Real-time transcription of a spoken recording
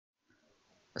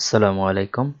Assalamu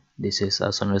alaikum. This is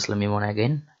Asanul Islamimon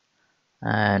again,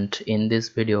 and in this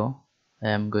video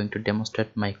I am going to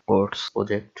demonstrate my course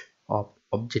project of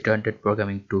object-oriented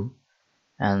programming 2,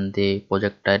 and the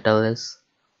project title is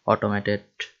Automated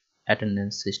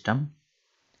Attendance System,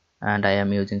 and I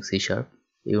am using C Sharp.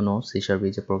 You know, C Sharp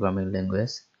is a programming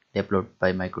language developed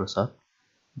by Microsoft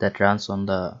that runs on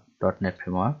the .NET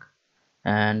framework,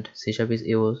 and C Sharp is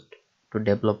used to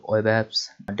develop web apps,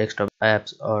 desktop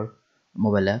apps, or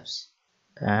mobile apps.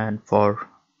 And for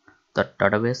the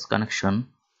database connection,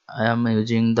 I am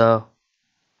using the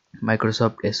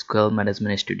Microsoft SQL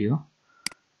Management Studio.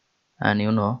 And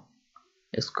you know,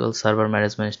 SQL Server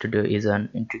Management Studio is an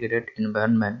integrated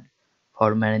environment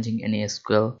for managing any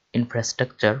SQL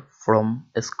infrastructure from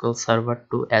SQL Server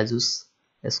to Azure's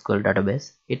SQL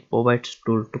database. It provides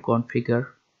tools to configure,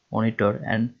 monitor,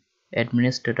 and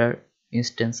administer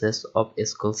instances of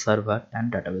SQL Server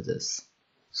and databases.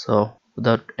 So,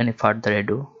 without any further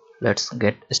ado, let's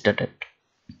get started.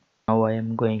 Now I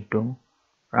am going to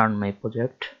run my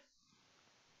project.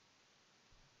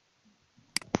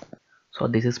 So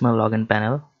this is my login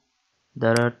panel.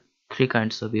 There are three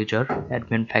kinds of user: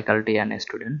 admin, faculty, and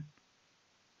student.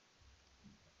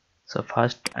 So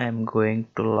first I am going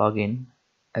to log in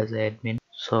as admin.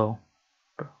 So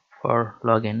for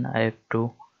login I have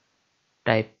to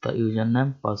type the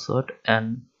username, password,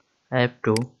 and I have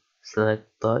to select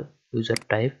the user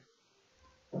type,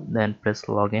 then press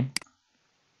login,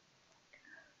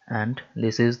 and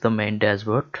this is the main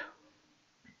dashboard.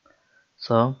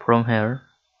 So from here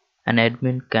an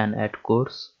admin can add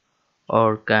course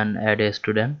or can add a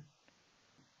student,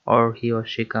 or he or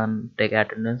she can take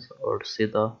attendance or see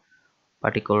the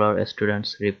particular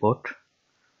student's report.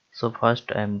 So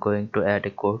first I am going to add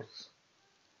a course.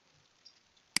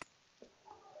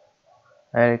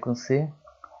 Here you can see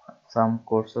some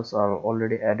courses are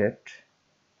already added,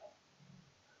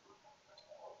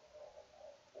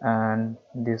 and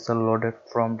these are loaded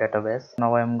from database.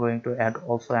 Now I am going to add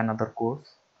also another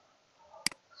course.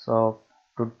 So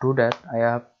to do that I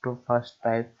have to first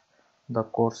type the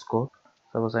course code.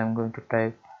 Suppose I am going to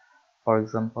type, for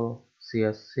example,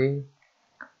 CSC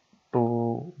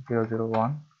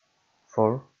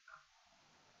 20014,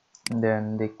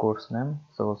 then the course name.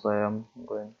 Suppose I am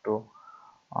going to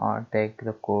take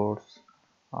the course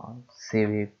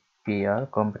CVPR,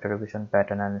 Computer Vision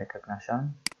Pattern and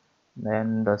Recognition.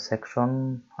 Then the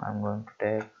section I'm going to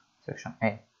take section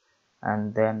A,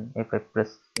 and then if I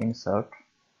press insert,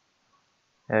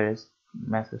 here is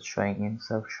message showing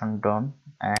insertion done,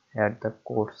 and here the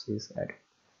course is added.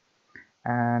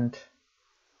 And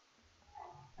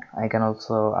I can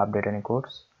also update any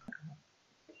course.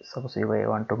 Suppose if I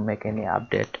want to make any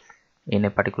update in a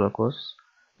particular course,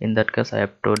 in that case I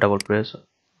have to double press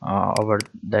over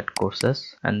that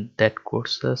courses, and that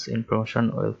courses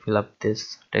information will fill up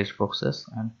this text boxes,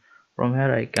 and from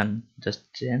here I can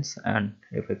just change, and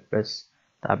if I press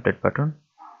the update button,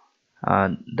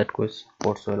 that course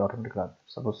will automatically update.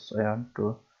 Suppose I want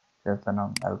to change the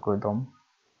name algorithm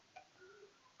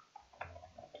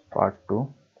part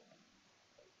 2,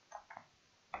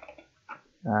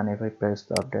 and if I press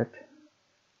the update,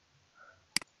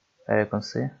 here you can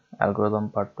see algorithm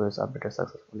part 2 is updated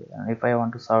successfully. And if I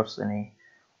want to search any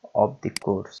of the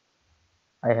codes,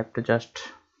 I have to just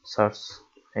search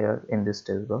here in this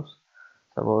text box.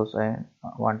 Suppose I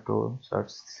want to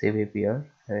search CVPR,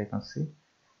 here you can see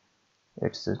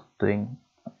it's doing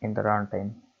in the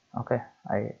runtime. Okay,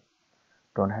 I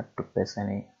don't have to press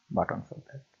any button for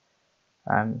that.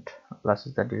 And last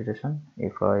is the deletion.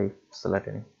 If I select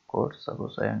any code,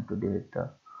 suppose I want to delete the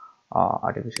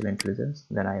artificial intelligence,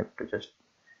 then I have to just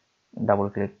double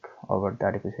click over the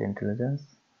artificial intelligence,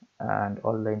 and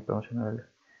all the information will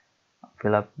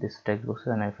fill up this text box,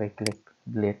 and if I click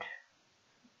delete,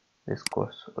 this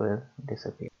course will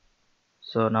disappear.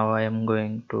 So now I am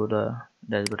going to the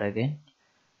dashboard again,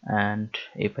 and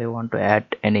if I want to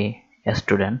add any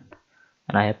student,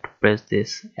 and I have to press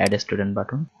this add a student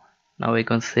button. Now we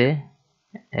can see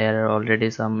here are already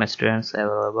some students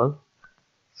available.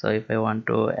 So if I want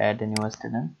to add a new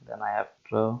student, then I have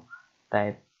to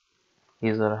type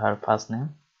his or her first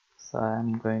name. So I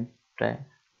am going to type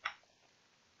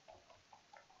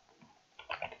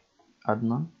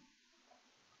Adnan.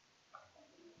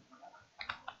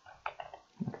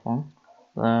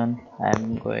 Then I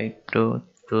am going to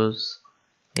choose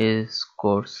his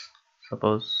course.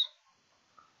 Suppose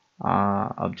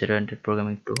object-oriented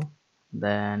programming 2.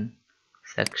 Then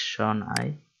section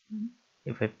I.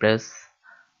 If I press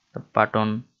the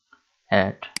button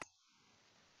add,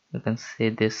 you can see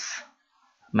this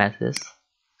message.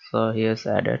 So here's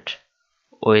added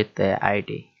with the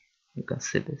ID. You can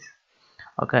see this.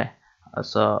 Okay,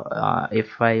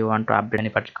 if I want to update any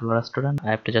particular student,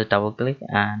 I have to just double click,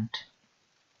 and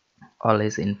all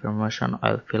his information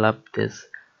I'll fill up these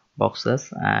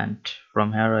boxes, and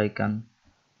from here I can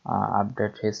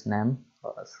update his name.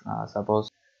 Suppose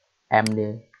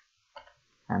MD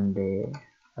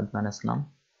advanced name.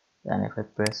 Then if I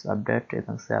press update, you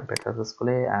can see update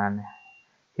successfully and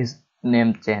his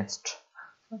name changed.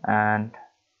 And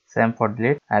same for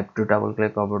delete, I have to double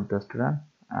click over the student,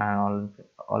 and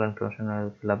all information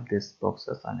will fill up these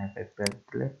boxes. And if I press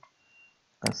delete, you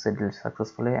can see delete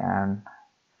successfully and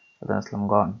the Islam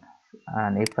gone.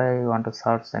 And if I want to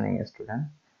search any student,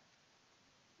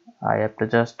 I have to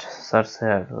just search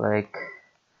here like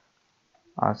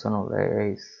Arsenal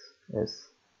is.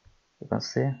 You can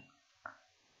see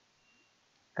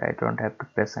I don't have to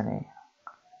press any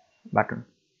button.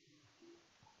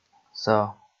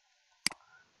 So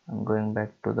I'm going back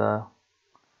to the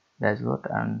dashboard,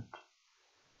 and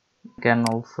you can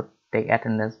also take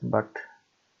attendance, but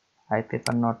I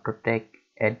prefer not to take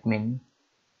admin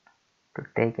to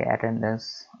take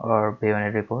attendance or view any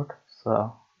report.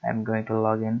 So I'm going to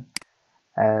log in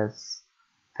as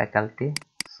faculty.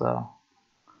 So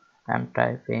I'm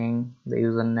typing the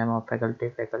username of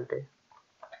faculty,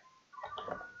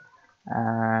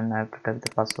 and I have to type the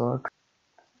password,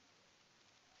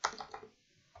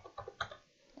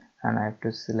 and I have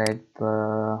to select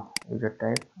the user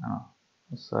type.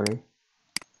 Sorry,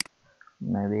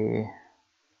 maybe,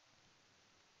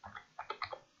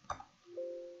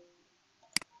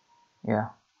 yeah.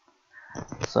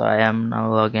 So I am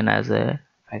now logged in as a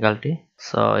faculty.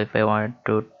 So if I want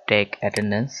to take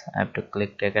attendance, I have to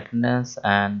click take attendance,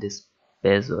 and this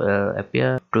page will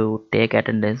appear. To take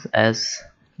attendance, as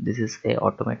this is a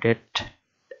automated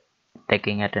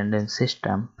taking attendance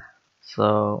system,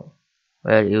 so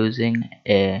we're using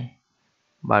a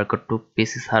barcode to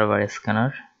PC server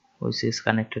scanner, which is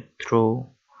connected through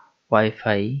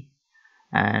Wi-Fi,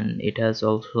 and it has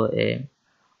also a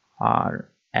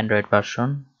Android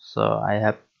version. So I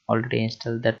have already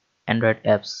installed that Android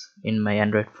apps in my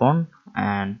Android phone,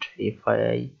 and if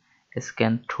I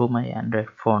scan through my Android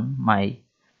phone my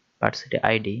varsity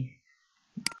ID,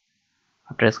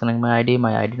 after scanning my ID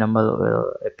number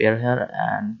will appear here,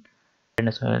 and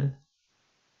attendance will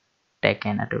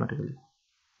taken automatically.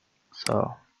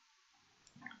 So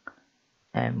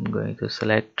I'm going to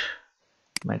select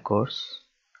my course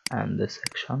and this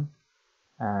section,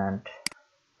 and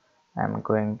I'm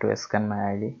going to scan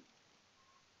my ID.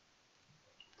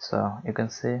 So you can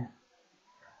see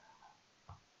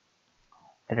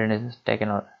attendance is taken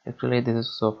out. Actually this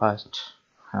is so fast,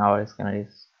 our scanner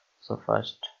is so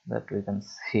fast that we can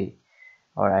see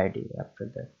our ID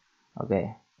after that.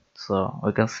 Okay, so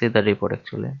we can see the report.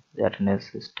 Actually the attendance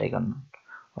is taken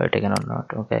or taken or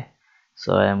not. Okay,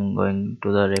 so I am going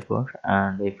to the report,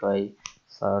 and if I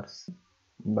search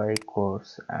by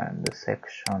course and the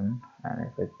section, and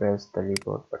if I press the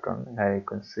report button, here you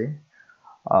can see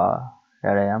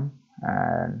here I am,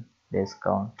 and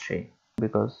discount 3,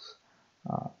 because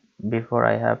uh, before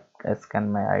I have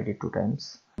scanned my ID 2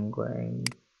 times. I'm going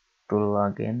to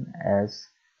log in as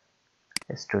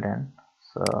a student,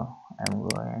 so I'm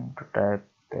going to type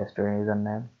the student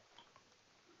username.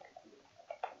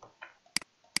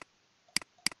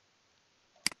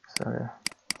 Sorry,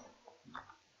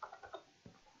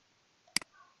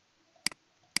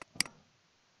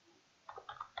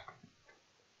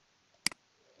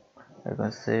 you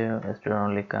can see a student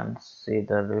only can see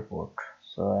the report,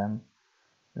 so I'm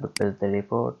to paste the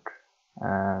report,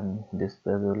 and this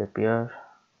page will appear.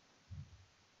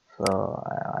 So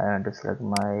I want to select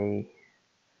my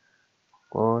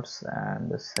course and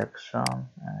the section,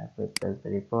 and if I paste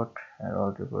the report, and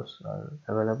all reports are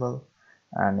available.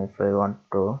 And if I want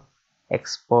to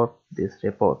export this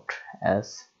report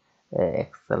as a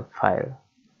Excel file,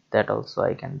 that also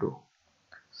I can do.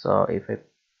 So if I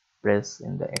press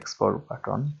in the export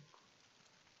button,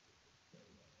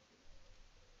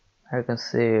 I can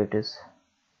see it is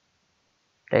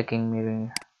taking me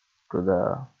to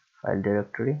the file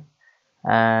directory,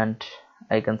 and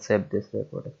I can save this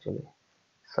report actually.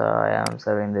 So I am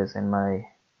saving this in my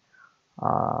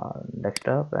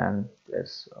desktop, and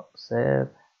press save.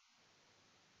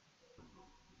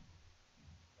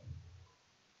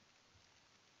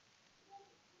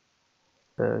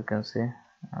 So you can see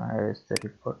here is the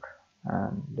report,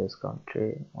 and discount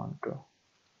 312.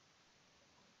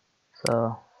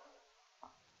 So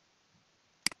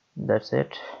that's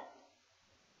it.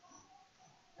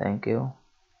 Thank you.